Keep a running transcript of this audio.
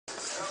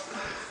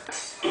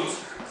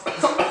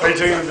you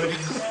taking the video?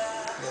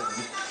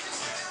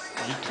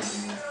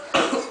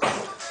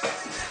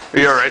 Are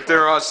you alright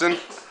there, Austin?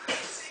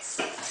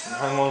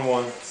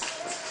 911.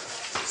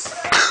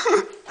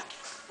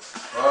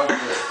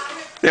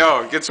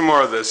 Yo, get some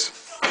more of this.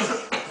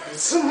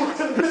 Some more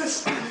of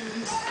this.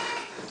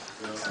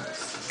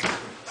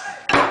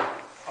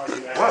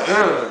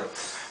 What?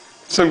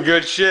 Some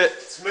good shit.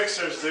 It's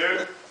mixers,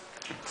 dude.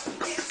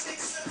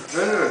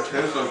 That doesn't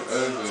taste like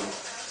anything.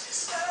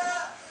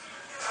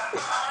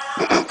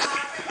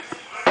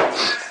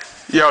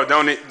 Yo,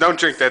 don't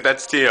drink that.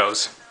 That's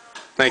Tio's.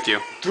 Thank you.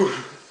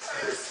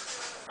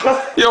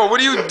 Yo, what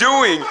are you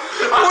doing?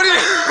 What are you?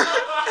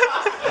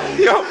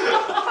 Yo,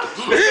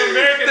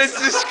 that's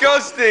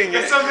disgusting.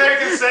 It's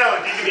American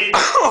salad. You can eat.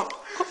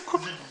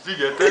 Did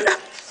you get that?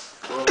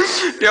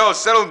 Yo,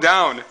 settle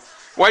down.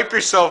 Wipe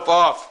yourself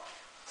off.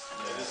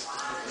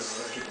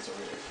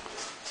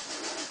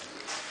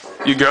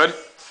 You good?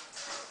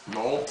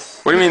 No.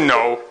 What do you mean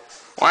no?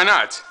 Why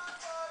not?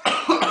 You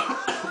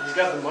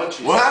got the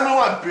munchies. What happened to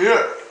my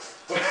beer?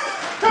 What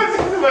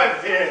happened to my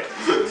beer?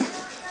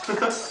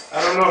 I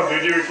don't know,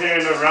 dude. You were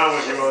carrying it around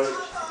with you.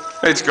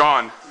 It's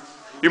gone.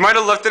 You might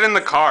have left it in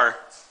the car.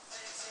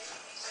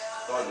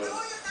 Oh, dude.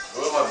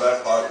 Go in my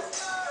back pocket.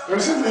 It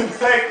was in my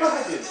back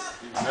pocket.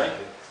 You drank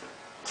it.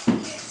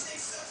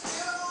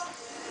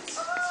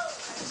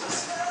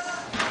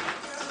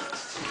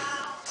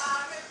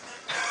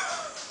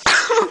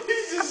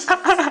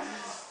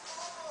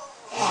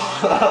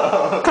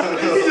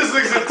 He just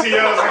looks at T.O.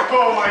 like,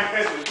 oh my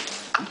goodness.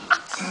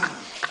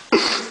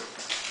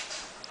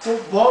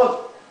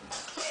 What?